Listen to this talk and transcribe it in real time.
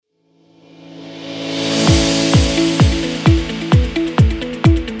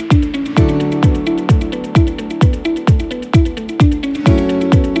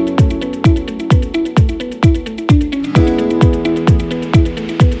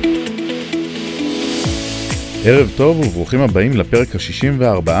ערב טוב וברוכים הבאים לפרק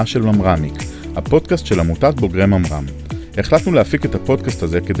ה-64 של ממרמיק, הפודקאסט של עמותת בוגרי ממרם. החלטנו להפיק את הפודקאסט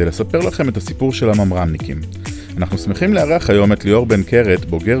הזה כדי לספר לכם את הסיפור של הממרמניקים. אנחנו שמחים לארח היום את ליאור בן קרת,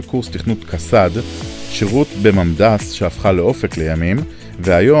 בוגר קורס תכנות קסד, שירות בממדס שהפכה לאופק לימים,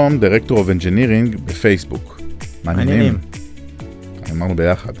 והיום דירקטור אוף אנג'ינירינג בפייסבוק. מעניינים. אמרנו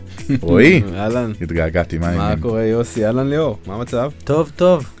ביחד. רועי? אהלן. התגעגעתי, מה העניין? מה קורה יוסי? אהלן ליאור, מה המצב? טוב,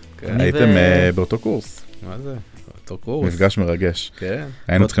 טוב. הייתם באותו קורס. מה זה? באותו קורס. מפגש מרגש. כן.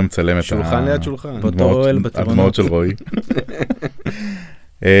 היינו צריכים לצלם את שולחן ליד שולחן. הדמעות של רועי.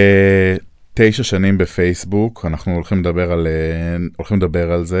 9 שנים בפייסבוק, אנחנו הולכים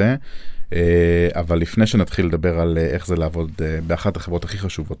לדבר על זה, אבל לפני שנתחיל לדבר על איך זה לעבוד באחת החברות הכי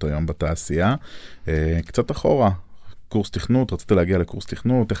חשובות היום בתעשייה, קצת אחורה. קורס תכנות, רצית להגיע לקורס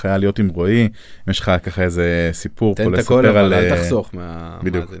תכנות, איך היה להיות עם רועי, אם יש לך ככה איזה סיפור פה לספר על... תן את הכל, אבל אל תחסוך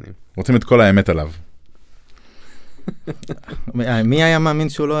מהמאזינים. רוצים את כל האמת עליו. מי היה מאמין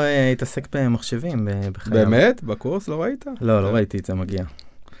שהוא לא יתעסק במחשבים בחייו? באמת? בקורס לא ראית? לא ראיתי את זה מגיע.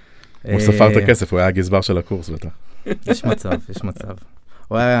 הוא ספר את הכסף, הוא היה הגזבר של הקורס בטח. יש מצב.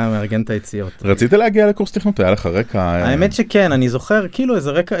 הוא היה מארגן את היציאות. רצית להגיע לקורס תכנות, היה לך רקע... האמת שכן, אני זוכר, כאילו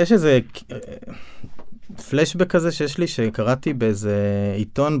איזה רקע, יש איזה... פלשבק כזה שיש לי, שקראתי באיזה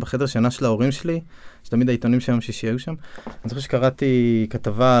עיתון בחדר שינה של ההורים שלי, שתמיד העיתונים של יום שישי היו שם. אני זוכר שקראתי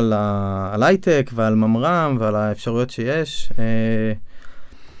כתבה על הייטק ועל ממרם ועל האפשרויות שיש,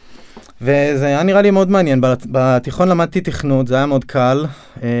 וזה היה נראה לי מאוד מעניין. בתיכון למדתי תכנות, זה היה מאוד קל.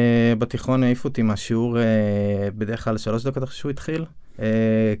 בתיכון העיפו אותי מהשיעור בדרך כלל 3 דקות אחרי שהוא התחיל.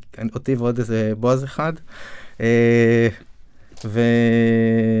 אותי ועוד איזה בועז אחד.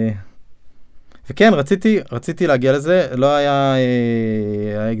 וכן, רציתי להגיע לזה, לא היה,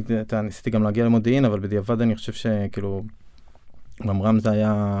 ניסיתי גם להגיע למודיעין, אבל בדיעבד אני חושב שכאילו, ממרם זה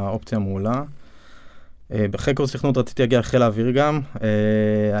היה אופציה מעולה. אחרי קורס תכנות רציתי להגיע לחיל האוויר גם.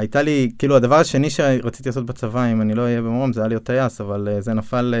 הייתה לי, כאילו הדבר השני שרציתי לעשות בצבא, אם אני לא אהיה בממרם, זה היה להיות טייס, אבל זה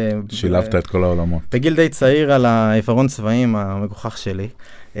נפל... שילבת את כל העולמות. בגיל די צעיר על העיוורון צבעים המגוחך שלי.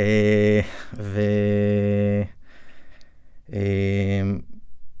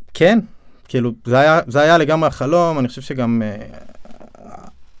 כן. כאילו, זה היה לגמרי החלום, אני חושב שגם,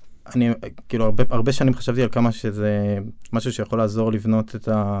 אני, כאילו, הרבה שנים חשבתי על כמה שזה משהו שיכול לעזור לבנות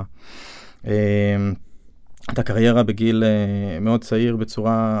את הקריירה בגיל מאוד צעיר,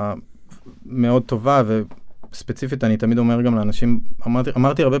 בצורה מאוד טובה, וספציפית אני תמיד אומר גם לאנשים,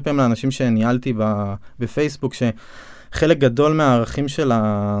 אמרתי הרבה פעמים לאנשים שניהלתי בפייסבוק, שחלק גדול מהערכים של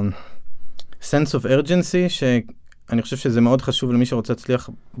ה-sense of urgency, אני חושב שזה מאוד חשוב למי שרוצה להצליח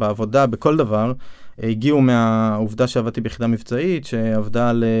בעבודה, בכל דבר. הגיעו מהעובדה שעבדתי ביחידה מבצעית, שעבדה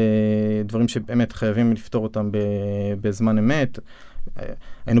על דברים שבאמת חייבים לפתור אותם בזמן אמת.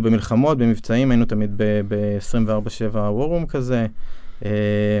 היינו במלחמות, במבצעים, היינו תמיד ב-24/7 וורום כזה.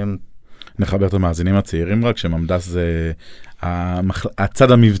 נחבר את המאזינים הצעירים רק, שממדס זה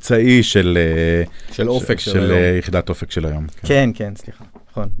הצד המבצעי של אופק של יחידת אופק של היום. כן, סליחה.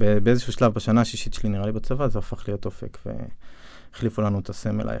 נכון, באיזשהו שלב בשנה השישית שלי נראה לי בצבא, זה הפך להיות אופק, והחליפו לנו את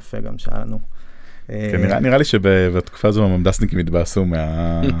הסמל היפה גם שהיה לנו. כן, נראה לי שבתקופה הזו הממדסניקים התבאסו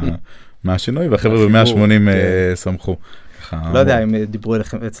מהשינוי, והחבר'ה ב-180 שמחו. לא יודע אם דיברו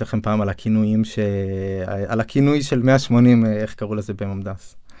אצלכם פעם על הכינויים, על הכינוי של 180, איך קראו לזה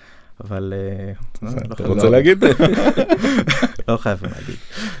בממדס. אבל... אתה רוצה להגיד? לא חייבים להגיד.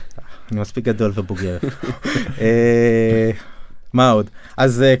 אני מספיק גדול ובוגר. מה עוד?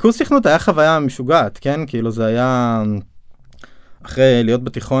 אז קורס תכנות היה חוויה משוגעת, כן? כאילו זה היה, אחרי להיות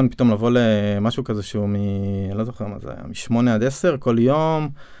בתיכון, פתאום לבוא למשהו כזה שהוא אני לא זוכר מה זה היה, מ8 עד 10, כל יום,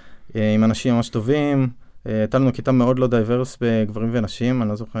 עם אנשים ממש טובים. הייתה לנו כיתה מאוד לא דייברס בגברים ונשים, אני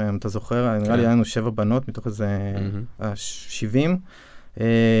לא זוכר אם אתה זוכר, נראה לי היה לנו 7 בנות מתוך איזה 70,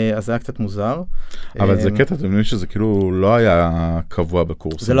 אז זה היה קצת מוזר. אבל זה קטע, אתם יודעים שזה כאילו לא היה קבוע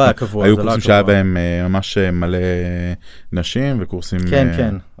בקורסים. זה לא היה קבוע. היו קורסים שהיה בהם ממש מלא נשים וקורסים...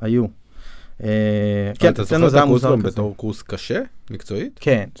 כן, היו. כן, אתה זוכר את הקורס גם בתור קורס קשה, מקצועית?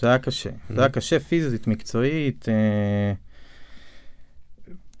 כן, זה היה קשה. זה היה קשה פיזית, מקצועית,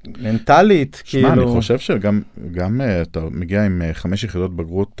 מנטלית, כאילו... שמע, אני חושב שגם אתה מגיע עם 5 יחידות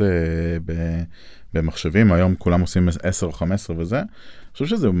בגרות במחשבים, היום כולם עושים 10 או 15 וזה, אני חושב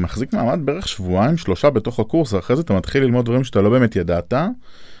שזה מחזיק מעמד בערך 2-3 בתוך הקורס, אחרי זה אתה מתחיל ללמוד דברים שאתה לא באמת ידעת,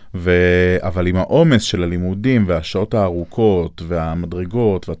 אבל עם העומס של הלימודים והשעות הארוכות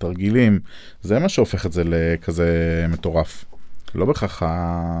והמדרגות והתרגילים, זה מה שהופך את זה לכזה מטורף. לא בכך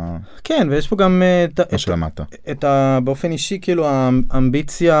כן, ויש פה גם באופן אישי, כאילו,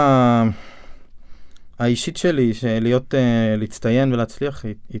 האמביציה האישית שלי, שלהיות, להצטיין ולהצליח,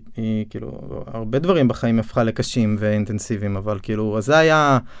 היא כאילו, הרבה דברים בחיים הפכה לקשים ואינטנסיביים, אבל כאילו, אז זה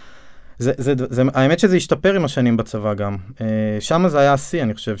היה, האמת שזה השתפר עם השנים בצבא גם. שם זה היה השיא,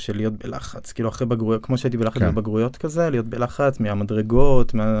 אני חושב, של להיות בלחץ, כאילו אחרי בגרויות, כמו שהייתי בלחץ בבגרויות כזה, להיות בלחץ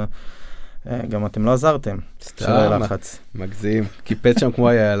מהמדרגות, גם אתם לא עזרתם. סתם, מגזים. קיפץ שם כמו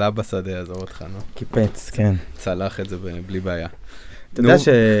היעלה בשדה, עזוב אותך, נו. קיפץ, כן. צלח את זה בלי בעיה. אתה יודע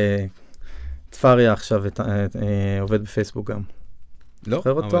שצפריה עכשיו עובד בפייסבוק גם. לא,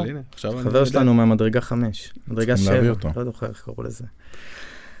 אבל הנה, עכשיו אני... חבר שלנו מהמדרגה 5, מדרגה 7, לא זוכר איך קראו לזה.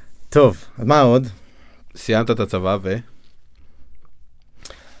 טוב, אז מה עוד? סיימת את הצבא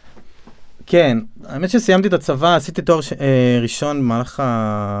כן, האמת שסיימתי את הצבא, עשיתי תואר ראשון במהלך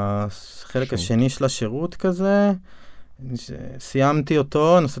החלק השני של השירות כזה, סיימתי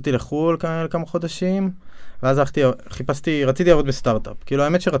אותו, נסעתי לחול כמה חודשים, ואז רציתי לעבוד בסטארט-אפ. כאילו,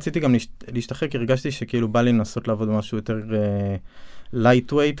 האמת שרציתי גם להשתחרר, כי הרגשתי שכאילו בא לי לנסות לעבוד במשהו יותר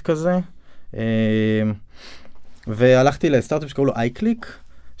lightweight כזה, והלכתי לסטארט-אפ שקראו לו iClick,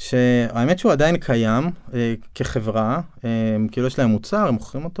 שהאמת שהוא עדיין קיים כחברה, כאילו יש להם מוצר, הם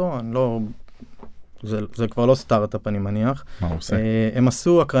מוכרים אותו, אני לא... זה כבר לא סטארט-אפ, אני מניח. מה הוא עושה? הם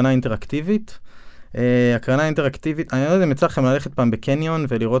עשו הקרנה אינטראקטיבית. הקרנה אינטראקטיבית, אני לא יודע אם יצא לכם ללכת פעם בקניון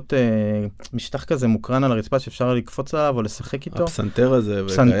ולראות משטח כזה מוקרן על הרצפה שאפשר לקפוץ עליו או לשחק איתו. הפסנתר הזה וכאלה.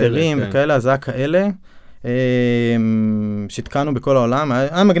 פסנתרים וכאלה, אז היה כאלה. שהתקענו בכל העולם,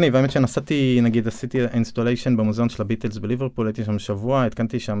 היה מגניב, האמת שנסעתי, נגיד, עשיתי אינסטוליישן במוזיאון של הביטלס בליברפול, הייתי שם שבוע,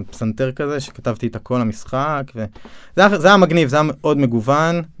 התקנתי שם פסנתר כזה, שכתבתי את הכל המשחק, זה היה מגניב, זה היה מאוד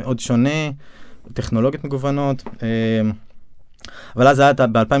מגוון, מאוד שונה, טכנולוגיות מגוונות, אבל אז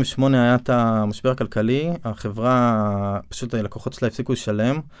ב-2008 היה את המשבר הכלכלי, החברה, פשוט הלקוחות שלה הפסיקו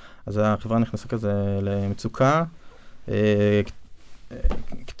לשלם, אז החברה נכנסה כזה למצוקה,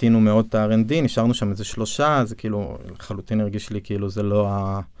 קטינו מאוד את ה-R&D, נשארנו שם איזה 3, זה כאילו, לחלוטין הרגיש לי כאילו זה לא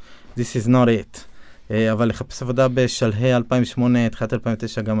This is not it. אבל לחפש עבודה בשלהי 2008, תחילת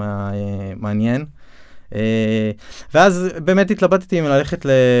 2009 גם היה מעניין. ואז באמת התלבטתי אם ללכת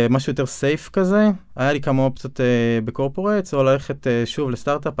למשהו יותר סייף כזה, היה לי כמה אופציות בקורפורטס, או ללכת שוב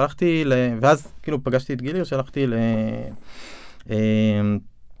לסטארט-אפ, ואז כאילו פגשתי את גיליר, שהלכתי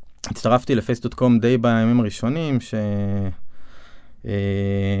הצטרפתי לפייס.קום די בימים הראשונים,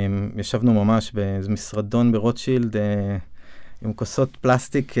 ישבנו ממש באיזה משרדון ברוטשילד, עם כוסות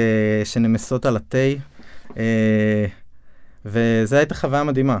פלסטיק שנמסות על התה, וזה הייתה חוויה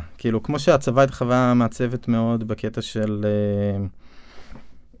מדהימה. כאילו, כמו שהצבא הייתה חוויה מעצבת מאוד בקטע של...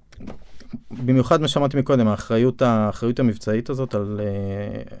 במיוחד מה שאמרתי מקודם, האחריות המבצעית הזאת על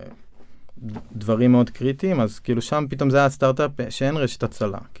דברים מאוד קריטיים, אז כאילו שם פתאום זה היה סטארט-אפ שאין רשת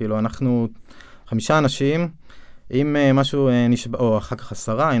הצלה. כאילו, אנחנו 5 אנשים, אם משהו נשבר, או אחר כך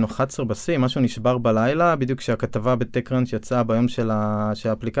 10, היינו 11 בשיא, משהו נשבר בלילה, בדיוק כשהכתבה בטקראנץ' יצאה ביום של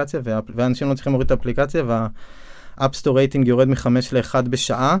האפליקציה, ואנשים לא צריכים להוריד את האפליקציה, והאפסטור רייטינג יורד מ5 ל1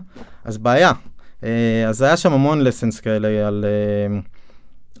 בשעה, אז בעיה. אז היה שם המון לסנס כאלה על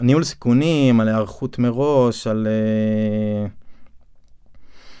ניהול סיכונים, על הערכות מראש, על...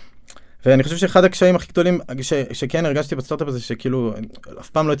 ואני חושב שאחד הקשיים הכי גדולים, שכן הרגשתי בסטארט-אפ הזה, שכאילו, אף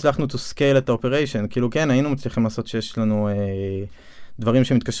פעם לא הצלחנו to scale את האופריישן, כאילו כן, היינו מצליחים לעשות שיש לנו דברים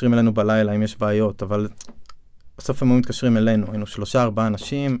שמתקשרים אלינו בלילה, אם יש בעיות, אבל בסוף הם מתקשרים אלינו, היינו 3-4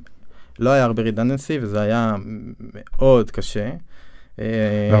 אנשים, לא היה הרבה redundancy, וזה היה מאוד קשה.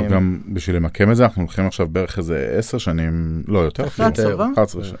 גם בשביל למקם את זה, אנחנו הולכים עכשיו בערך איזה 10 שנים, לא יותר, אחרי הצבא?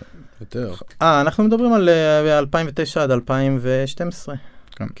 11 שנים. יותר. אנחנו מדברים על 2009 עד 2012.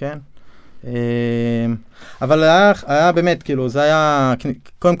 כן. אבל היה באמת, כאילו, זה היה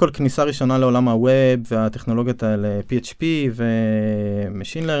קודם כל כניסה ראשונה לעולם הווב והטכנולוגיות האלה, PHP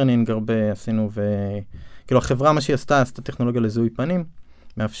ו-Machine Learning הרבה עשינו, וכאילו החברה מה שהיא עשתה טכנולוגיה לזיהוי פנים,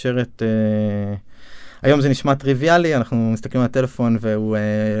 מאפשרת, היום זה נשמע טריוויאלי, אנחנו מסתכלים על הטלפון והוא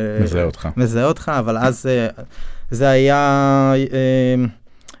מזהה אותך, אבל אז זה היה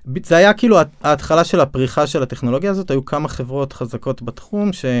כאילו ההתחלה של הפריחה של הטכנולוגיה הזאת, היו כמה חברות חזקות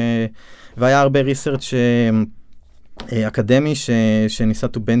בתחום, והיה הרבה ריסרצ' אקדמי שניסה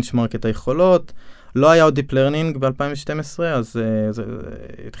to benchmark את היכולות, לא היה עוד Deep Learning ב-2012, אז זה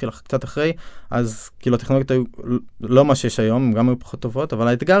התחיל קצת אחרי, אז כאילו הטכנולוגיות היו לא מה שיש היום, גם היו פחות טובות, אבל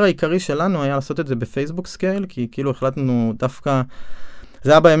האתגר העיקרי שלנו היה לעשות את זה בפייסבוק סקייל, כי כאילו החלטנו דווקא,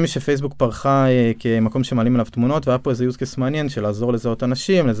 זה היה בימים שפייסבוק פרחה כמקום שמעלים עליו תמונות, והיה פה איזה use case מעניין של לעזור לזהות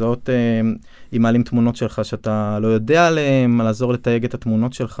אנשים, לזהות אם מעלים תמונות שלך שאתה לא יודע עליהם, לעזור לתייג את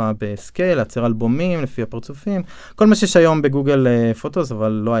התמונות שלך בסקייל, לייצר אלבומים לפי הפרצופים, כל מה שיש היום בגוגל פוטוס,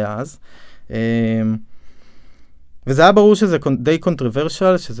 אבל לא היה אז. וזה היה ברור שזה די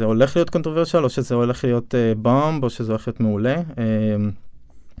קונטרוברשל, שזה הולך להיות קונטרוברשל, או שזה הולך להיות בומב, או שזה הולך להיות מעולה.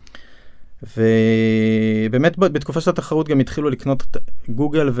 ובאמת בתקופה של התחרות גם התחילו לקנות,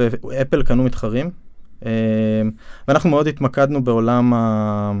 גוגל ואפל קנו מתחרים, ואנחנו מאוד התמקדנו בעולם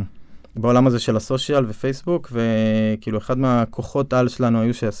הזה של הסושיאל ופייסבוק, וכאילו אחד מהכוחות על שלנו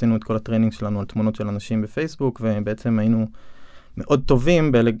היו שעשינו את כל הטריינינג שלנו על תמונות של אנשים בפייסבוק, ובעצם היינו מאוד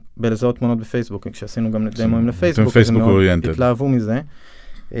טובים בלזהות תמונות בפייסבוק, כשעשינו גם דמוים לפייסבוק, אז מאוד התלהבו מזה.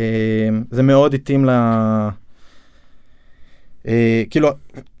 זה מאוד התאים כאילו,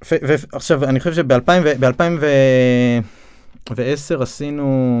 ועכשיו אני חושב שב-2010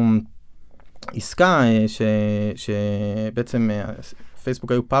 עשינו עסקה שבעצם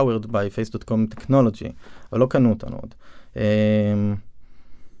פייסבוק היו powered by face.com technology, אבל לא קנו אותנו עוד.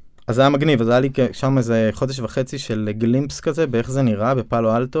 אז זה היה מגניב, אז היה לי שם איזה חודש וחצי של גלימפס כזה, באיך זה נראה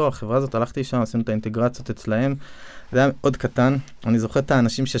בפאלו אלטו, החברה הזאת, הלכתי שם, עשינו את האינטגרציות אצלהם, זה היה עוד קטן, אני זוכר את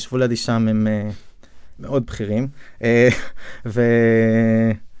האנשים שישבו לידי שם, הם מאוד בכירים,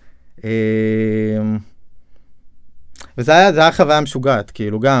 וזה היה חוויה משוגעת,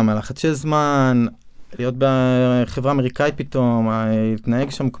 כאילו גם, הלחץ של זמן, להיות בחברה אמריקאית פתאום, להתנהג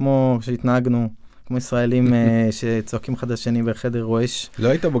שם כמו שהתנהגנו, כמו ישראלים שצועקים אחד השני בחדר רועש. לא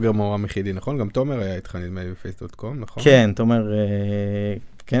היית בוגר ממר"ם יחידי, נכון? גם תומר היה איתך נדמה לי בפייס.קום, נכון? כן,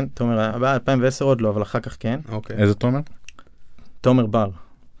 תומר, ב-2010 עוד לא, אבל אחר כך כן. איזה תומר? תומר בר.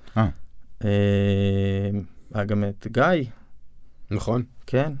 היה גם את גיא. נכון.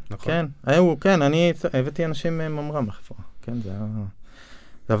 כן, כן. כן, אני הבאתי אנשים ממר"ם לחברה. כן,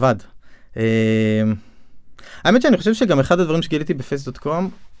 זה עבד. האמת שאני חושב שגם אחד הדברים שגיליתי בפייס.קום,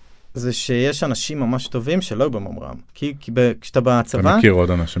 זה שיש אנשים ממש טובים שלא היו בממר"ם. כי כשאתה בצבא... אתה מכיר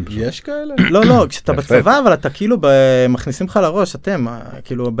עוד אנשים פשוט. יש כאלה? לא, כשאתה בצבא, אבל אתה כאילו מכניסים לך לראש, אתם,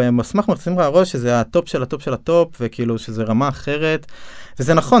 כאילו במסמך מכניסים לך לראש שזה הטופ של הטופ של הטופ, וכאילו שזה רמה אחרת,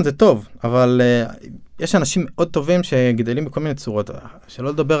 וזה נכון, זה טוב, אבל יש אנשים מאוד טובים שגדלים בכל מיני צורות. שלא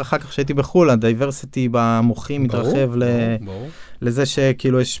לדבר אחר כך שהייתי בחול, הדייברסיטי במוחי מתרחב לזה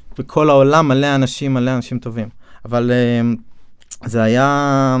שכאילו יש בכל העולם מלא אנשים טובים. אבל זה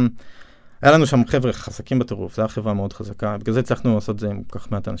היה לנו שם חבר'ה חזקים בטירוף, זו הייתה חברה מאוד חזקה, בגלל זה הצלחנו לעשות זה עם כל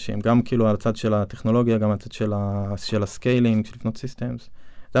כך מעט אנשים, גם כאילו על הצד של הטכנולוגיה, גם על הצד של הסקיילינג, של לפנות סיסטמס,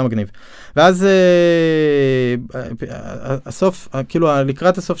 זה היה מגניב. ואז הסוף, כאילו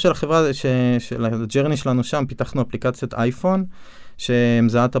לקראת הסוף של החברה, של הג'רני שלנו שם, פיתחנו אפליקציית אייפון,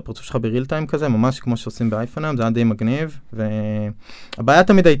 שמזהה את הפרצוף שלך בריל טיים כזה, ממש כמו שעושים באייפון היום, זה היה די מגניב, והבעיה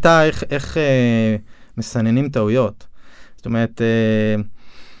תמיד הייתה איך מסננים טעויות. זאת אומרת,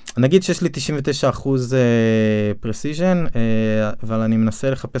 נגיד שיש לי 99% precision, אבל אני מנסה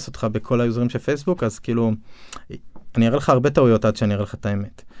לחפש אותך בכל היוזרים של פייסבוק, אז כאילו, אני אראה לך הרבה טעויות עד שאני אראה לך את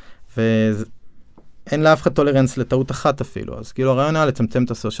האמת. ואין לאף אחד טולרנס לטעות אחת אפילו, אז כאילו הרעיון היה לצמצם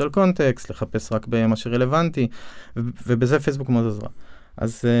את הסושיאל קונטקסט, לחפש רק במה שרלוונטי, ובזה פייסבוק מאוד עזרה.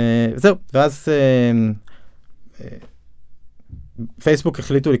 אז זהו, ואז פייסבוק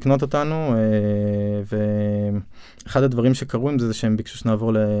החליטו לקנות אותנו, ואחד הדברים שקרו עם זה שהם ביקשו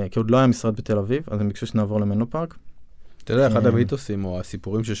שנעבור, כי עוד לא היה משרד בתל אביב, אז הם ביקשו שנעבור למנו פארק. אתה יודע, אחד המיתוסים או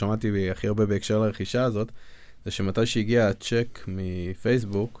הסיפורים ששמעתי הכי הרבה בהקשר לרכישה הזאת, זה שמתי שהגיע הצ'ק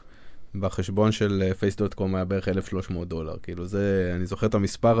מפייסבוק, בחשבון של face.com היה בערך $1,300. כאילו זה, אני זוכר את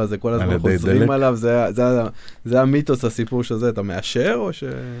המספר הזה, כל הזמן חוזרים עליו, זה המיתוס, הסיפור של זה. אתה מאשר או ש...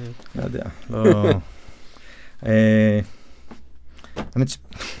 לא יודע, לא... האמת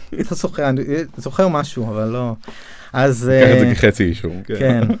אני זוכר משהו, אבל לא... אז... קח את זה כחצי אישור.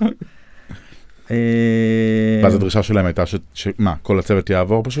 כן. ואז הדרישה שלהם הייתה שמה, כל הצוות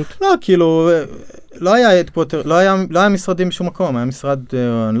יעבור פשוט? לא, כאילו, לא היה משרדים בשום מקום, היה משרד,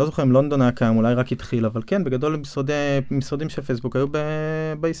 אני לא זוכר אם לונדון היה קיים, אולי רק התחיל, אבל כן, בגדול משרדים של פייסבוק היו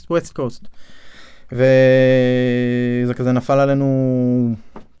ב-West Coast. וזה כזה נפל עלינו,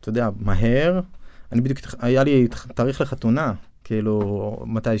 אתה יודע, מהר. אני בדיוק, היה לי תאריך לחתונה, כאילו,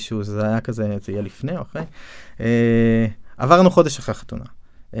 מתישהו, זה היה כזה, זה יהיה לפני או אחרי. עברנו חודש אחרי חתונה.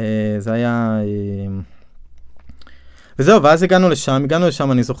 זה היה... וזהו, ואז הגענו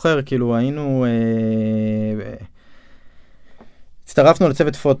לשם, אני זוכר, כאילו היינו... הצטרפנו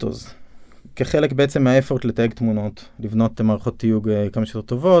לצוות פוטוס, כחלק בעצם מהאפורט לתייג תמונות, לבנות מערכות תיוג כמה שיותר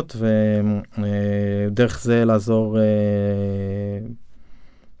טובות, ודרך זה לעזור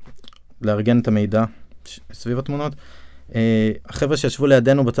לארגן את המידע סביב התמונות. החבר'ה שישבו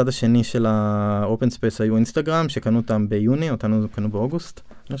לידינו בצד השני של האופן ספייס היו אינסטגרם, שקנו אותם ביוני, אותנו קנו באוגוסט,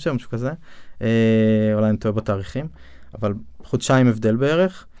 אני חושב משהו כזה, אולי אני טועה בתאריכים, אבל חודשיים הבדל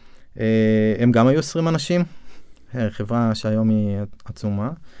בערך. הם גם היו 20 אנשים, חברה שהיום היא עצומה.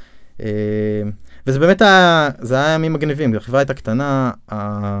 וזה באמת זה היה ימים מגניבים, החברה הייתה קטנה,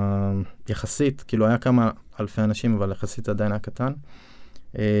 יחסית, כאילו היה כמה אלפי אנשים, אבל יחסית עדיין היה קטן.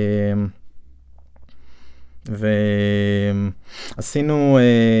 ועשינו,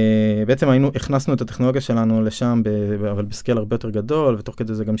 בעצם הכנסנו את הטכנולוגיה שלנו לשם, אבל בסקייל הרבה יותר גדול, ותוך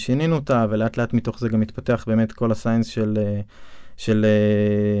כדי זה גם שינינו אותה, ולאט לאט מתוך זה גם התפתח באמת כל הסיינס של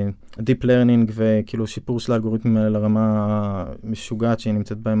Deep Learning, וכאילו שיפור של האלגוריתמים האלה לרמה משוגעת שהיא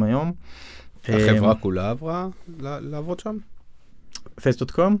נמצאת בהם היום. החברה כולה עברה לעבוד שם?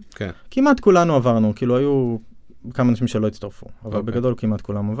 Face.com? כן. כמעט כולנו עברנו, כאילו היו כמה אנשים שלא הצטרפו, אבל בגדול כמעט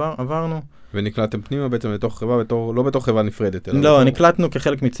כולם עברנו. ונקלטתם פנימה בעצם בתוך חברה, לא בתוך חברה נפרדת, אלא... לא, נקלטנו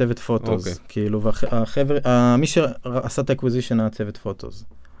כחלק מצוות פוטוס, כאילו, מי שעשה את האקוויזישן היה צוות פוטוס.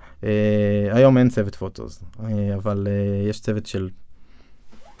 היום אין צוות פוטוס, אבל יש צוות של,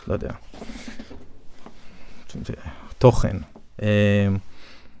 לא יודע, תוכן.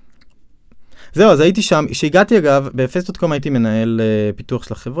 זהו, אז הייתי שם, כשהגעתי אגב, בפייס.קום הייתי מנהל פיתוח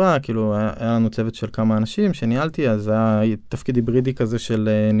של החברה, כאילו היה לנו צוות של כמה אנשים שניהלתי, אז היה תפקיד היברידי כזה של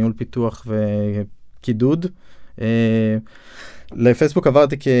ניהול פיתוח וקידוד. לפייסבוק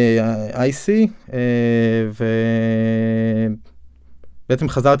עברתי כ-IC, ובעצם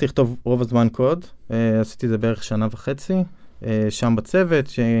חזרתי לכתוב רוב הזמן קוד, עשיתי זה בערך 1.5 שנה, שם בצוות,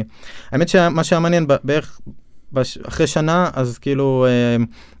 האמת שמה שהיה מעניין בערך אחרי שנה, אז כאילו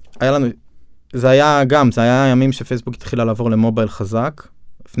היה לנו... זה היה ימים שפייסבוק התחילה לעבור למובייל חזק,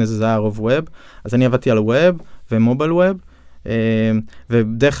 לפני זה היה רוב ווב, אז אני עבדתי על ווב ומובייל ווב,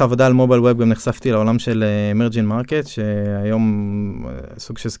 ודרך העבודה על מובייל ווב גם נחשפתי לעולם של אמרג'ינג מרקט, שהיום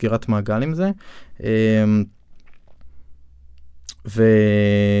סוג של סגירת מעגל עם זה,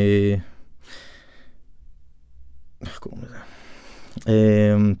 איך קוראים לזה?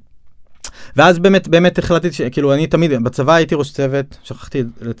 ואז באמת החלטתי שכאילו אני תמיד, בצבא הייתי ראש צוות, שכחתי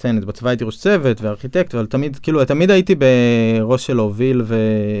לציין את, בצבא הייתי ראש צוות וארכיטקט, אבל תמיד הייתי בראש של להוביל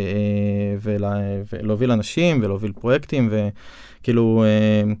ולהוביל אנשים ולהוביל פרויקטים, וכאילו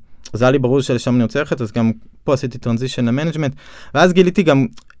זה היה לי ברור שלשם אני רוצה ללכת, אז גם פה עשיתי טרנזישן למנג'מנט, ואז גיליתי גם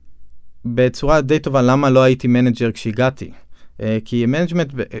בצורה די טובה למה לא הייתי מנג'ר כשהגעתי, כי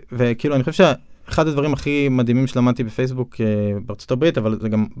מנג'מנט, וכאילו אני חושב אחד הדברים הכי מדהימים שלמדתי בפייסבוק בארצות הברית, אבל זה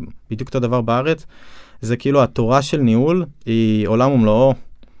גם בדיוק אותו דבר זה כאילו התורה של ניהול היא עולם ומלואו.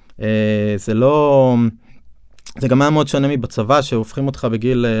 זה לא... זה גם היה מאוד שונה מבצבא, שהופכים אותך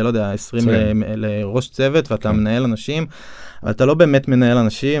בגיל, לא יודע, 20 לראש צוות, ואתה מנהל אנשים, אבל אתה לא באמת מנהל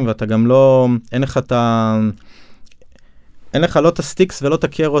אנשים, ואתה גם לא... אין לך לא את הסטיקס ולא את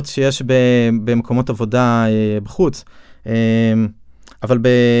הקרוט שיש במקומות עבודה בחוץ. אבל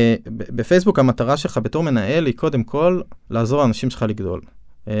בפייסבוק המטרה שלך בתור מנהל היא קודם כל לעזור לאנשים שלך לגדול.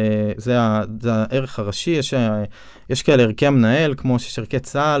 זה הערך הראשי, יש כאלה ערכי המנהל, כמו שיש ערכי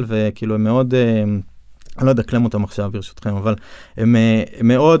צה"ל, וכאילו הם מאוד, אני לא יודע, קלם אותם עכשיו ברשותכם, אבל הם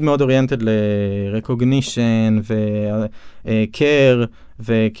מאוד מאוד אוריינטד ל-recognition ו-care,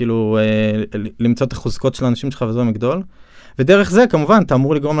 וכאילו למצוא את החוזקות של האנשים שלך וזו מגדול. ודרך זה, כמובן, אתה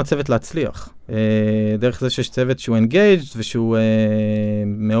אמור לגרום לצוות להצליח. דרך זה שיש צוות שהוא engaged, ושהוא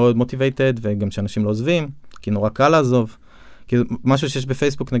מאוד motivated, וגם שאנשים לא עוזבים, כי נורא קל לעזוב. כי משהו שיש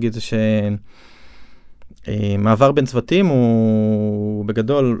בפייסבוק, נגיד, זה שמעבר בין צוותים הוא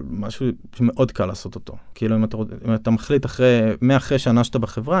בגדול משהו שמאוד קל לעשות אותו. כאילו, אם אתה מחליט אחרי שנה שאתה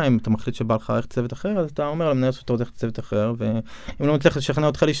בחברה, אם אתה מחליט שבא לך ללכת צוות אחר, אז אתה אומר למנהל שאתה הולך לצוות אחר, ואם לא מצליח לשכנע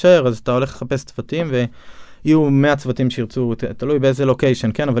אותך להישאר, אז אתה הולך לחפש צוותים, יהיו 100 צוותים שירצו, תלוי באיזה לוקיישן,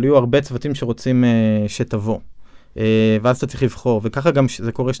 כן, אבל יהיו הרבה צוותים שרוצים שתבוא. ואז אתה צריך לבחור, וככה גם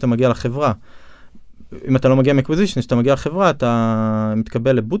זה קורה שאתה מגיע לחברה. אם אתה לא מגיע מאקוויזישן, כשאתה מגיע לחברה, אתה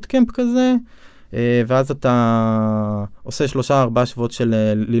מתקבל לבוטקמפ כזה, ואז אתה עושה 3-4 שבועות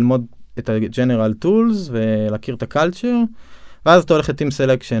של ללמוד את ה-General Tools, ולהכיר את ה-Culture, ואז אתה הולך ל-Team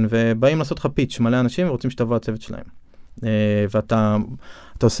Selection, ובאים לעשות לך פיץ' מלא אנשים, ורוצים שתבוא הצוות שלהם. ואתה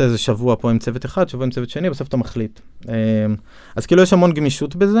עושה איזה שבוע פה עם צוות אחד, שבוע עם צוות שני, בסוף אתה מחליט. אז כאילו יש המון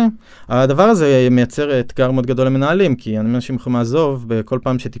גמישות בזה. הדבר הזה מייצר אתגר מאוד גדול למנהלים, כי אנשים יכולים לעזוב, בכל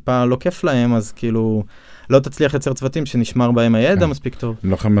פעם שטיפה לא כיף להם, אז כאילו לא תצליח לייצר צוותים שנשמר בהם הידע מספיק טוב. הם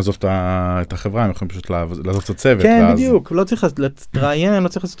לא יכולים לעזוב את החברה, הם יכולים פשוט לעזוב את הצוות. כן, בדיוק. לא צריך להתראיין, לא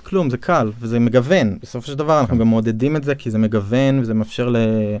צריך לעשות כלום, זה קל, וזה מגוון. בסופו של דבר אנחנו גם מעודדים את זה, כי זה מגוון, וזה מאפשר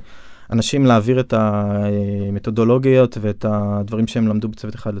אנשים להעביר את המתודולוגיות ואת הדברים שהם למדו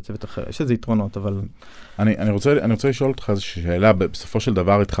בצוות אחד לצוות אחר. יש איזה יתרונות, אבל... אני רוצה לשאול אותך איזושהי שאלה. בסופו של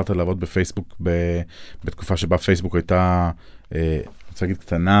דבר התחלת לעבוד בפייסבוק בתקופה שבה פייסבוק הייתה רוצה להגיד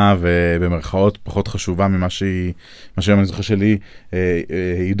קטנה ובמרכאות פחות חשובה ממה שהיא, מה שהיום אני זוכר שלי,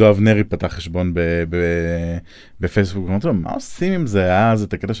 עידו אבנרי פתח חשבון בפייסבוק, ואמרתי לו, מה עושים עם זה? זה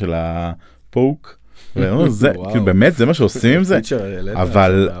את הקטע של הפוק, זה, כאילו באמת זה מה שעושים עם זה,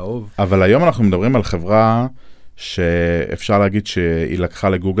 אבל היום אנחנו מדברים על חברה שאפשר להגיד שהיא לקחה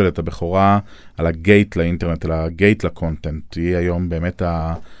לגוגל את הבכורה על הגייט לאינטרנט, על הגייט לקונטנט, היא היום באמת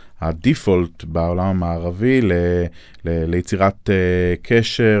הדיפולט בעולם המערבי ליצירת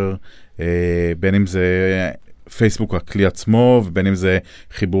קשר, בין אם זה פייסבוק הכלי עצמו, ובין אם זה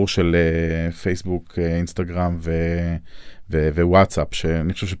חיבור של פייסבוק, אינסטגרם ווואטסאפ,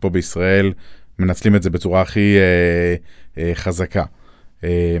 שאני חושב שפה בישראל מנצלים את זה בצורה הכי חזקה.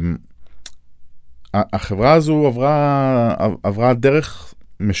 החברה הזו עברה דרך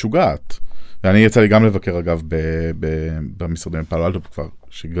משוגעת, ואני יצא לי גם לבקר אגב במשרדים בפאלו אלטו כבר,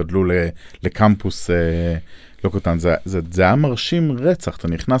 שגדלו לקמפוס לא קטן, זה היה מרשים רצח, אתה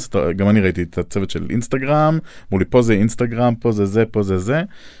נכנס, גם אני ראיתי את הצוות של אינסטגרם, אמרו לי פה זה אינסטגרם, פה זה זה, פה זה זה,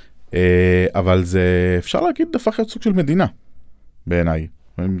 אבל זה אפשר להגיד דפך להיות סוג של מדינה, בעיניי.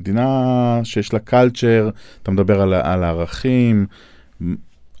 מדינה שיש לה קלצ'ר, אתה מדבר על הערכים,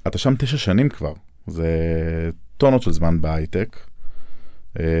 אתה שם 9 שנים כבר, זה טונות של זמן בהייטק,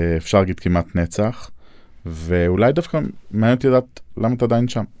 אפשר להגיד כמעט נצח, ואולי דווקא מעניין אותי לדעת למה אתה עדיין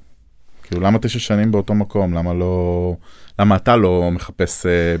שם. כאילו, למה 9 שנים באותו מקום? למה אתה לא מחפש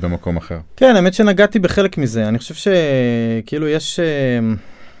במקום אחר? כן, האמת שנגעתי בחלק מזה. אני חושב שכאילו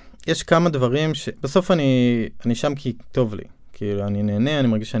יש כמה דברים שבסוף אני שם כי טוב לי. כאילו, אני נהנה, אני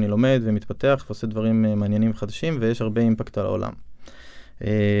מרגיש שאני לומד ומתפתח ועושה דברים מעניינים וחדשים, ויש הרבה אימפקט על העולם.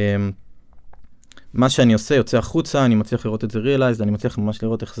 מה שאני עושה, יוצא החוצה, אני מצליח לראות את זה realized, אני מצליח ממש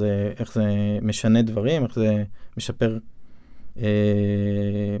לראות איך זה משנה דברים, איך זה משפר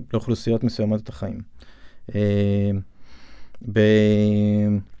לאוכלוסיות מסוימות את החיים.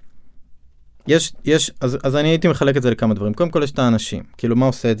 אז אני הייתי מחלק את זה לכמה דברים. קודם כל יש את האנשים, כאילו מה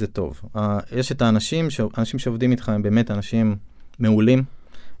עושה את זה טוב. יש את האנשים שעובדים איתך, הם באמת אנשים מעולים,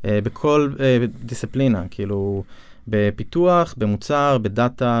 בכל דיסציפלינה, כאילו בפיתוח, במוצר,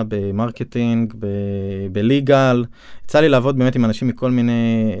 בדאטה, במרקטינג, בליגל. יצא לי לעבוד באמת עם אנשים מכל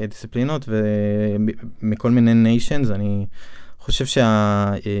מיני דיסציפלינות ומכל מיני ניישנס. אני חושב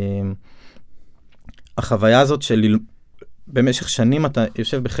שהחוויה הזאת של במשך שנים אתה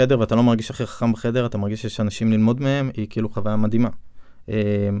יושב בחדר ואתה לא מרגיש הכי חכם בחדר, אתה מרגיש שיש אנשים ללמוד מהם, היא כאילו חוויה מדהימה.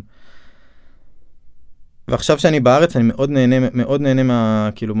 ועכשיו שאני בארץ, אני מאוד נהנה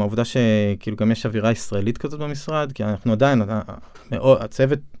כאילו מהעובדה שכאילו גם יש אווירה ישראלית כזאת במשרד, כי אנחנו עדיין,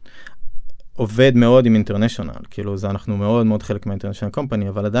 הצוות עובד מאוד עם אינטרנשיונל, כאילו אנחנו מאוד מאוד חלק מהאינטרנשיונל קומפני,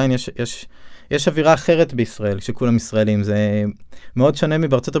 אבל עדיין יש אווירה אחרת בישראל, כשכולם ישראלים, זה מאוד שונה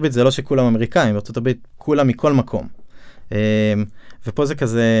מבארצות הברית, זה לא שכולם אמריקאים, בארצות הברית כולם מכל מקום. ופה זה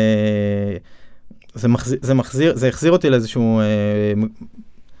כזה, זה החזיר אותי לאיזשהו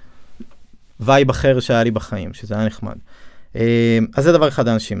וייב אחר שהיה לי בחיים, שזה היה נחמד. אז זה דבר אחד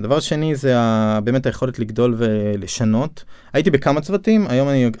האנשים. דבר שני זה באמת היכולת לגדול ולשנות. הייתי בכמה צוותים,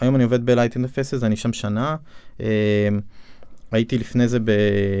 היום אני עובד ב-Light Interfaces, אני שם שנה. הייתי לפני זה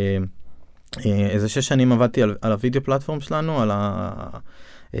איזה 6 שנים עבדתי על הוידאו פלטפורם שלנו,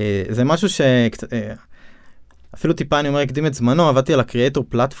 זה משהו אפילו טיפה אני אומר, הקדים את זמנו, עבדתי על הקריאטור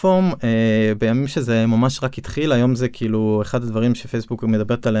פלטפורם, בימים שזה ממש רק התחיל, היום זה כאילו אחד הדברים שפייסבוק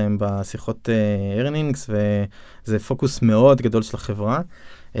מדברת עליהם בשיחות earnings, וזה פוקוס מאוד גדול של החברה.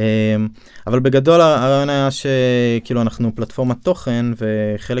 אבל בגדול הרעיון היה שכאילו אנחנו פלטפורמת תוכן,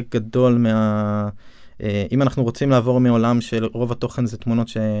 וחלק גדול אם אנחנו רוצים לעבור מעולם של רוב התוכן זה תמונות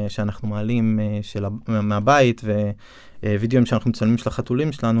שאנחנו מעלים מהבית, וידאוים שאנחנו מצלמים של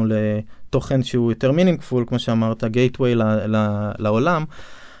החתולים שלנו לתוכן שהוא יותר meaningful, כמו שאמרת, gateway לעולם,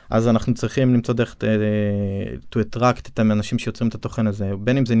 אז אנחנו צריכים למצוא דרך to attract את האנשים שיוצרים את התוכן הזה,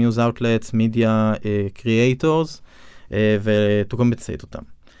 בין אם זה news outlets, media creators, ו-to compensate אותם.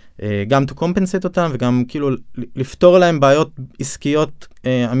 גם to compensate אותם, וגם כאילו לפתור להם בעיות עסקיות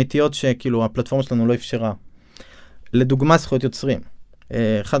אמיתיות שכאילו הפלטפורמה שלנו לא אפשרה. לדוגמה, זכויות יוצרים.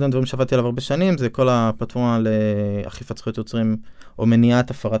 אחד הדברים שעבדתי עליו הרבה שנים, זה כל הפלטפורמה לאכיפת זכויות יוצרים, או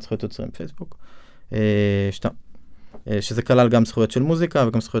מניעת הפרת זכויות יוצרים בפייסבוק. שזה כלל גם זכויות של מוזיקה,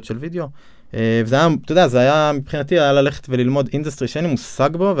 וגם זכויות של וידאו. וזה היה, אתה יודע, זה היה מבחינתי, היה ללכת וללמוד אינדסטרי שאין לי מושג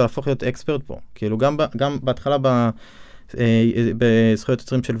בו, ולהפוך להיות אקספרט פה. כאילו גם בהתחלה בזכויות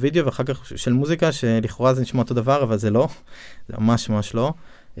יוצרים של וידאו, ואחר כך של מוזיקה, שלכאורה זה נשמע אותו דבר, אבל זה לא. זה ממש ממש לא.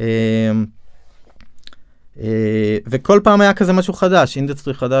 וכל פעם היה כזה משהו חדש,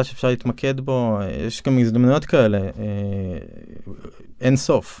 אינדסטרי חדש, אפשר להתמקד בו, יש גם הזדמנויות כאלה, אין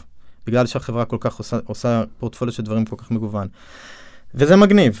סוף, בגלל שהחברה כל כך עושה פורטפוליו של דברים כל כך מגוון. וזה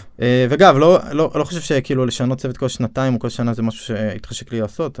מגניב. וגם, לא חושב שכאילו לשנות צוות כל שנתיים או כל שנה זה משהו שהתחשק לי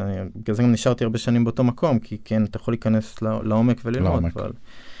לעשות. בגלל זה גם נשארתי הרבה שנים באותו מקום, כי כן, אתה יכול להיכנס לעומק וללמוד.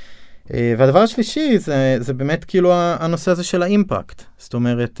 והדבר השלישי זה באמת כאילו הנושא הזה של האימפקט. זאת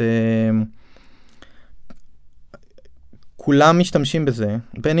אומרת, כולם משתמשים בזה,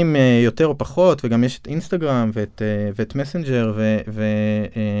 בין אם יותר או פחות, וגם יש את אינסטגרם ואת מסנג'ר,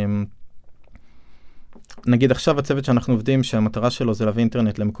 נגיד עכשיו הצוות שאנחנו עובדים, שהמטרה שלו זה להביא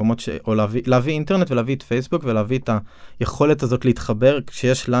אינטרנט למקומות, או להביא אינטרנט ולהביא את פייסבוק, ולהביא את היכולת הזאת להתחבר,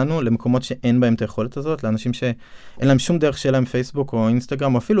 שיש לנו למקומות שאין בהם את היכולת הזאת, לאנשים שאין להם שום דרך שיהיה להם פייסבוק או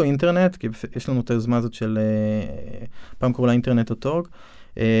אינסטגרם, או אפילו אינטרנט, כי יש לנו את היוזמה הזאת של, פעם קראו לה אינטרנט.org,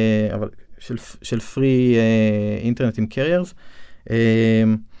 אבל של פרי אינטרנט עם קריירס,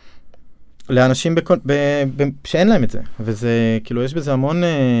 לאנשים שאין להם את זה, וזה, כאילו, יש בזה המון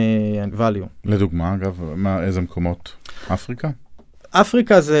value. לדוגמה, אגב, איזה מקומות? אפריקה?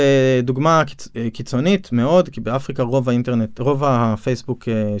 אפריקה זה דוגמה קיצונית מאוד, כי באפריקה רוב האינטרנט, רוב הפייסבוק,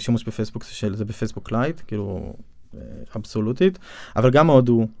 שימוש בפייסבוק זה בפייסבוק לייט, כאילו, אבסולוטית, אבל גם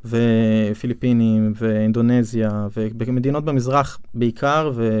הודו, ופיליפינים, ואינדונזיה, ומדינות במזרח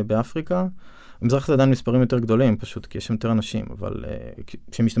בעיקר, ובאפריקה, במזרח זה עדיין מספרים יותר גדולים, פשוט כי יש שם יותר אנשים, אבל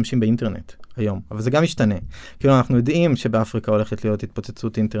שמשתמשים באינטרנט היום. אבל זה גם משתנה. כאילו, אנחנו יודעים שבאפריקה הולכת להיות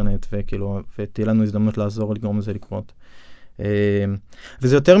התפוצצות אינטרנט, וכאילו, ותהיה לנו הזדמנות לעזור לגרום לזה לקרות.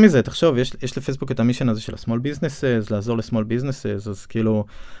 וזה יותר מזה, תחשוב, יש לפייסבוק את המישן הזה של ה-small businesses, לעזור ל-small businesses, אז כאילו,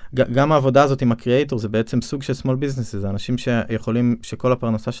 גם העבודה הזאת עם הקריאייטור, זה בעצם סוג של small businesses, זה אנשים שיכולים, שכל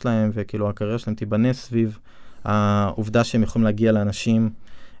הפרנסה שלהם, וכאילו, הקריירה שלהם תיבנה סביב העובדה שהם יכולים להגיע לאנשים,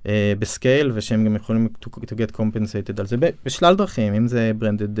 בסקייל, ושהם גם יכולים to get compensated על זה בשלל דרכים, אם זה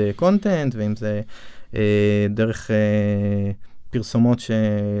branded content, ואם זה דרך פרסומות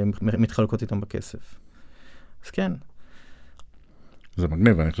שמתחלקות איתם בכסף. אז כן. זה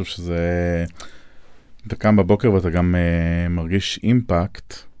מגניב, אני חושב שזה, אתה קם בבוקר ואתה גם מרגיש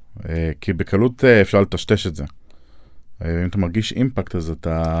אימפקט, כי בקלות אפשר לטשטש את זה. אם אתה מרגיש אימפקט, אז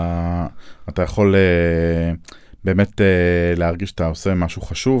אתה יכול באמת להרגיש שאתה עושה משהו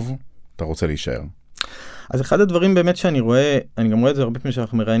חשוב, אתה רוצה להישאר. אז אחד הדברים באמת שאני רואה, אני גם רואה את זה הרבה פעמים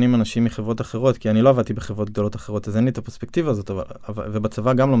שאנחנו מראיינים אנשים מחברות אחרות, כי אני לא עבדתי בחברות גדולות אחרות, אז אין לי את הפרספקטיבה הזאת,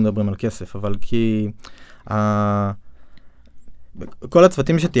 ובצבא גם לא מדברים על כסף, אבל כי כל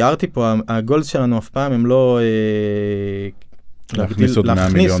הצוותים שתיארתי פה, הגולס שלנו אף פעם הם לא להכניס עוד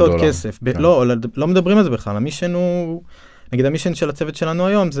 $100 מיליון. עוד כסף. לא מדברים על זה בכלל. המישן הוא, נגיד המישן של הצוות שלנו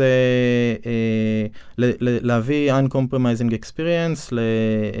היום זה להביא uncompromising experience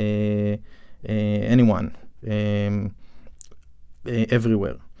anyone,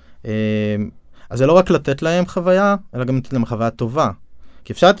 everywhere. אז זה לא רק לתת להם חוויה, אלא גם לתת להם חוויה טובה.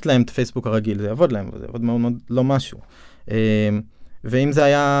 כי אפשר לתת להם את פייסבוק הרגיל, זה יעבוד להם, זה יעבוד מאוד מאוד לא משהו. ואם זה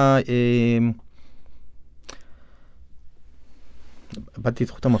היה, באתי את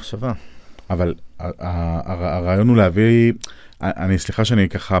חוט המחשבה. אבל הרעיון הוא להביא, אני סליחה שאני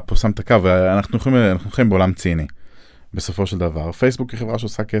ככה פה שם את הקו, אנחנו חיים בעולם ציני, בסופו של דבר. פייסבוק היא חברה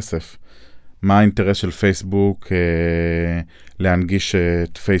שעושה כסף. מה האינטרס של פייסבוק להנגיש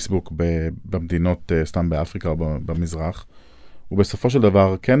את פייסבוק במדינות, סתם באפריקה או במזרח? ובסופו של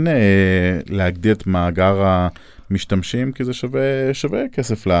דבר כן להגדיל את מאגר המשתמשים, כי זה שווה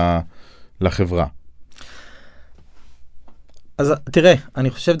כסף לחברה. אז תראה,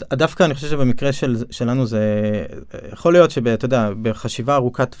 דווקא אני חושב שבמקרה שלנו זה, יכול להיות אתה יודע, בחשיבה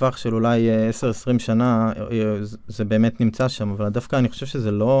ארוכת טווח של אולי 10-20 שנה, זה באמת נמצא שם, אבל דווקא אני חושב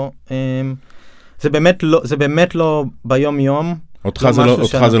שזה לא, זה באמת לא ביום יום. אותך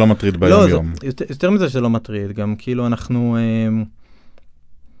זה לא מטריד ביום יום. יותר מזה שזה לא מטריד, גם כאילו אנחנו,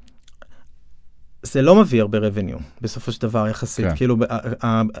 זה לא מביא הרבה revenue, בסופו של דבר יחסית, כאילו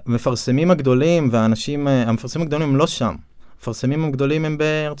המפרסמים הגדולים והאנשים, המפרסמים הגדולים הם לא שם. המפרסמים הגדולים הם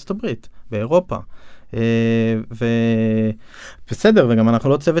בארצות הברית, באירופה. בסדר, וגם אנחנו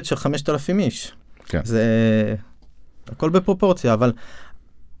לא צוות של 5,000 איש. כן. זה הכל בפרופורציה, אבל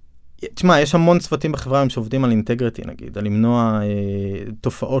תשמע, יש המון צוותים בחברה שעובדים על אינטגריטי, נגיד, על למנוע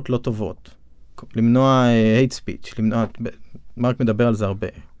תופעות לא טובות, למנוע hate speech, מרק מדבר על זה הרבה,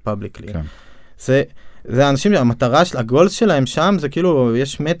 publicly. כן. זה האנשים, המטרה, הגולס שלהם שם, זה כאילו,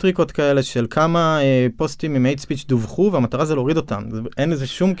 יש מטריקות כאלה של כמה פוסטים עם hate speech דווחו, והמטרה זה להוריד אותם. אין לזה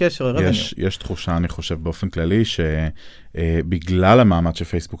שום קשר לרבניו. יש תחושה, אני חושב, באופן כללי, שבגלל המעמד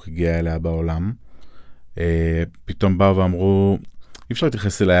שפייסבוק הגיע אליה בעולם, פתאום באו ואמרו, אי אפשר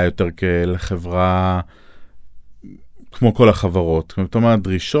להתייחס אליה יותר לחברה כמו כל החברות. זאת אומרת,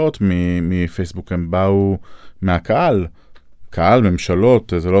 הדרישות מפייסבוק הם באו מהקהל, קהל,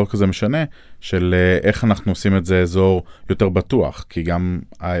 ממשלות, זה לא כזה משנה, של איך אנחנו עושים את זה אזור יותר בטוח, כי גם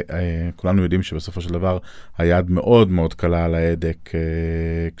כולנו יודעים שבסופו של דבר היד מאוד מאוד קלה על ההדק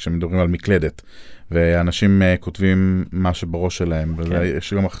כשמדברים על מקלדת, ואנשים כותבים מה שבראש שלהם,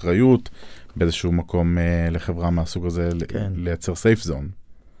 ויש גם אחריות באיזשהו מקום לחברה מהסוג הזה לייצר סייף זון.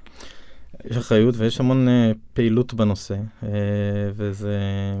 יש אחריות ויש המון פעילות בנושא, וזה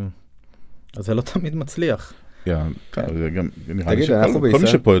לא תמיד מצליח. נראה לי שכל מי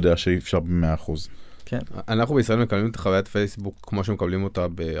שפה יודע שאי אפשר ב100%. כן. אנחנו בישראל מקבלים את חוויית פייסבוק כמו שמקבלים אותה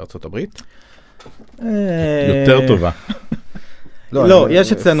בארצות הברית? יותר טובה. לא,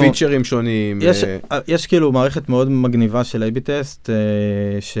 יש אצלנו... פיצ'רים שונים. יש כאילו מערכת מאוד מגניבה של A/B טסט,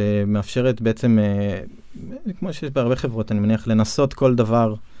 שמאפשרת בעצם, כמו שיש בהרבה חברות, אני מניח, לנסות כל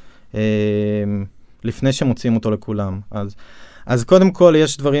דבר לפני שמוצאים אותו לכולם. אז קודם כל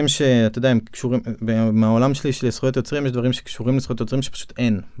יש דברים שאתה יודע, הם קשורים, מהעולם שלי של זכויות יוצרים, יש דברים שקשורים לזכויות יוצרים שפשוט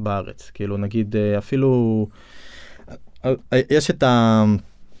אין בארץ. כאילו נגיד אפילו, יש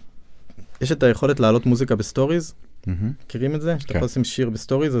את היכולת להעלות מוזיקה בסטוריז, מכירים את זה? שאתה יכול לשים שיר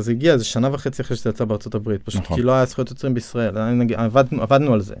בסטוריז, אז הגיע, זה שנה וחצי אחרי שזה יצא בארצות הברית, פשוט כי לא היה זכויות יוצרים בישראל,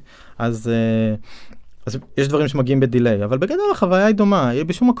 עבדנו על זה. אז יש דברים שמגיעים בדיליי, אבל בגדול החוויה היא דומה,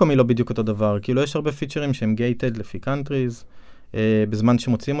 בשום מקום היא לא בדיוק אותו דבר, כאילו יש הרבה פיצ'רים שהם גייטד לפי קאנטריז, בזמן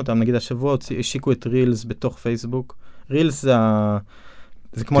שמוצאים אותם, נגיד השבוע השיקו את רילס בתוך פייסבוק, רילס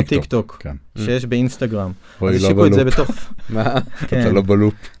זה כמו טיק טוק, שיש באינסטגרם, אז השיקו את זה בתוך... מה? אתה לא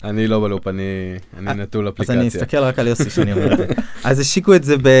בלופ. אני לא בלופ, אני נטול אפליקציה. אז אני אסתכל רק על יוסי שאני אומר את זה. אז השיקו את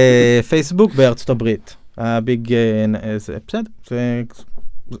זה בפייסבוק בארצות הברית, הביג... בסדר, זה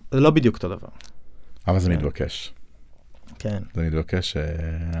לא בדיוק אותו דבר. אבל זה מתבקש. כן. זה מתבקש.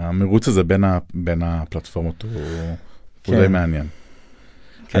 המרוץ הזה בין הפלטפורמות הוא די מעניין.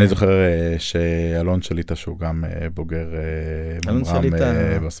 אני זוכר שאלון שליטה, שהוא גם בוגר ממר"ם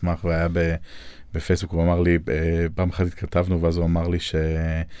בסמך, והיה בפייסבוק, הוא אמר לי, פעם אחת התכתבנו, ואז הוא אמר לי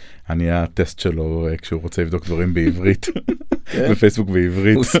שאני הטסט שלו כשהוא רוצה לבדוק דברים בעברית, בפייסבוק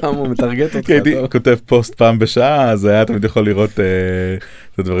בעברית. הוא שם, הוא מטרגט אותך. הייתי כותב פוסט פעם בשעה, אז היה תמיד יכול לראות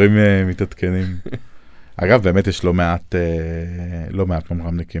את הדברים מתעדכנים. אגב, באמת יש לא מעט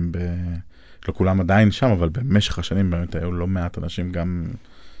ממר"מניקים, לא כולם עדיין שם, אבל במשך השנים באמת היו לא מעט אנשים גם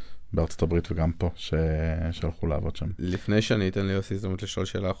בארצות הברית וגם פה שהלכו לעבוד שם. לפני שאני אתן לי יוסי הזדמנות לשאול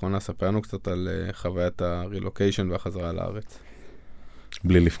שאלה האחרונה, ספר לנו קצת על חוויית הרילוקיישן והחזרה לארץ.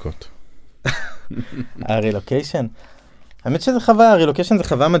 בלי לפקות. הרילוקיישן? האמת שזה חוויה, הרילוקיישן זה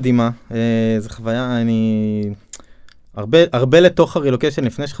חוויה מדהימה. זה חוויה, הרבה לתוך הרילוקיישן,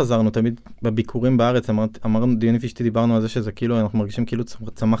 לפני שחזרנו, תמיד בביקורים בארץ, אמרנו, דיוני פישתי, דיברנו על זה שזה כאילו, אנחנו מרגישים כאילו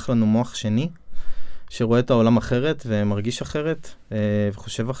צמח לנו מוח שני, שרואה את העולם אחרת, ומרגיש אחרת,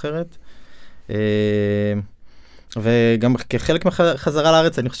 וחושב אחרת. וגם כחלק מהחזרה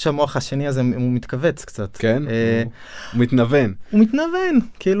לארץ, אני חושב שהמוח השני הזה, הוא מתכווץ קצת. כן? הוא מתנוון. הוא מתנוון,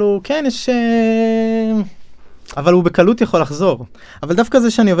 כאילו, כן, יש... אבל הוא בקלות יכול לחזור. אבל דווקא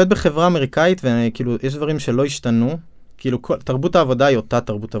זה שאני עובד בחברה אמריקאית, וכאילו, יש דברים שלא השתנו, כאילו, תרבות העבודה היא אותה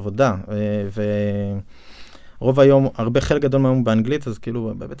תרבות עבודה, רוב היום, חלק גדול מהיום באנגלית, אז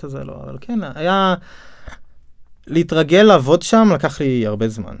כאילו, בבית הזה לא, אבל כן, היה... להתרגל לעבוד שם לקח לי הרבה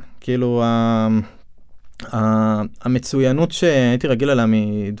זמן. כאילו, המצוינות שהייתי רגיל עליה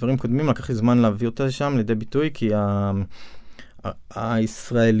מדברים קודמים, לקח לי זמן להביא אותה שם לידי ביטוי, כי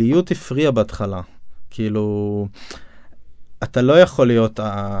הישראליות הפריעה בהתחלה. כאילו, אתה לא יכול להיות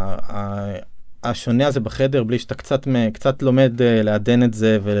השונה הזה בחדר, בלי שאתה קצת לומד לעדן את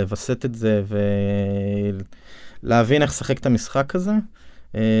זה, ולבסט את זה, להבין איך לשחק את המשחק הזה.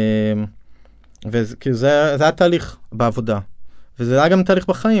 וכאילו זה היה תהליך בעבודה. וזה היה גם תהליך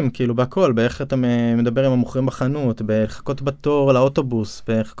בחיים, כאילו בהכל, באיך אתה מדבר עם המוכרים בחנות, בחכות בתור לאוטובוס,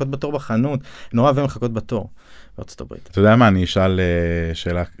 בחכות בתור בחנות, נורא אוהבים לחכות בתור בארצות הברית. אתה יודע מה, אני אשאל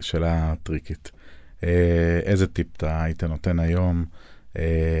שאלה טריקית. איזה טיפ אתה היית נותן היום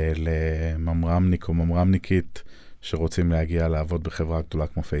לממר"מניק או ממר"מניקית שרוצים להגיע לעבוד בחברה גדולה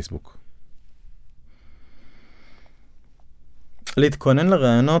כמו פייסבוק? להתכונן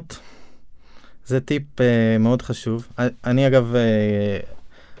לרעיונות, זה טיפ מאוד חשוב. אני אגב,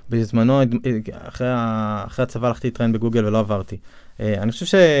 בזמנו, אחרי הצבא הלכתי להתראיין בגוגל ולא עברתי. אני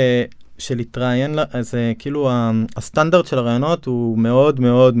חושב שלהתראיין, זה כאילו הסטנדרט של הרעיונות הוא מאוד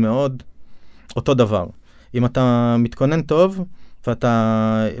מאוד מאוד אותו דבר. אם אתה מתכונן טוב,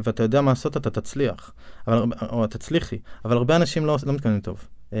 ואתה יודע מה לעשות, אתה תצליח. או תצליחי. אבל הרבה אנשים לא מתכוננים טוב.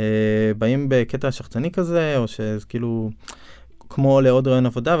 באים בקטע שחצני כזה, או שכאילו... כמו לעוד רעיון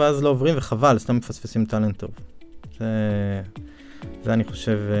עבודה, ואז לא עוברים, וחבל, סתם מפספסים טלנט טוב. זה אני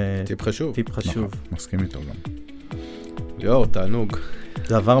חושב... טיפ חשוב. טיפ חשוב. מסכים איתו גם. ליאור, תענוג.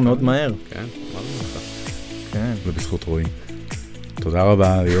 זה עבר מאוד מהר. כן, אמרנו לך. כן. ובזכות רועי. תודה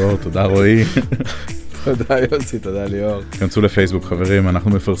רבה, ליאור, תודה רועי. תודה יוסי, תודה ליאור. כנסו לפייסבוק, חברים,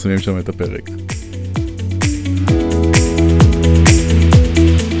 אנחנו מפרסמים שם את הפרק.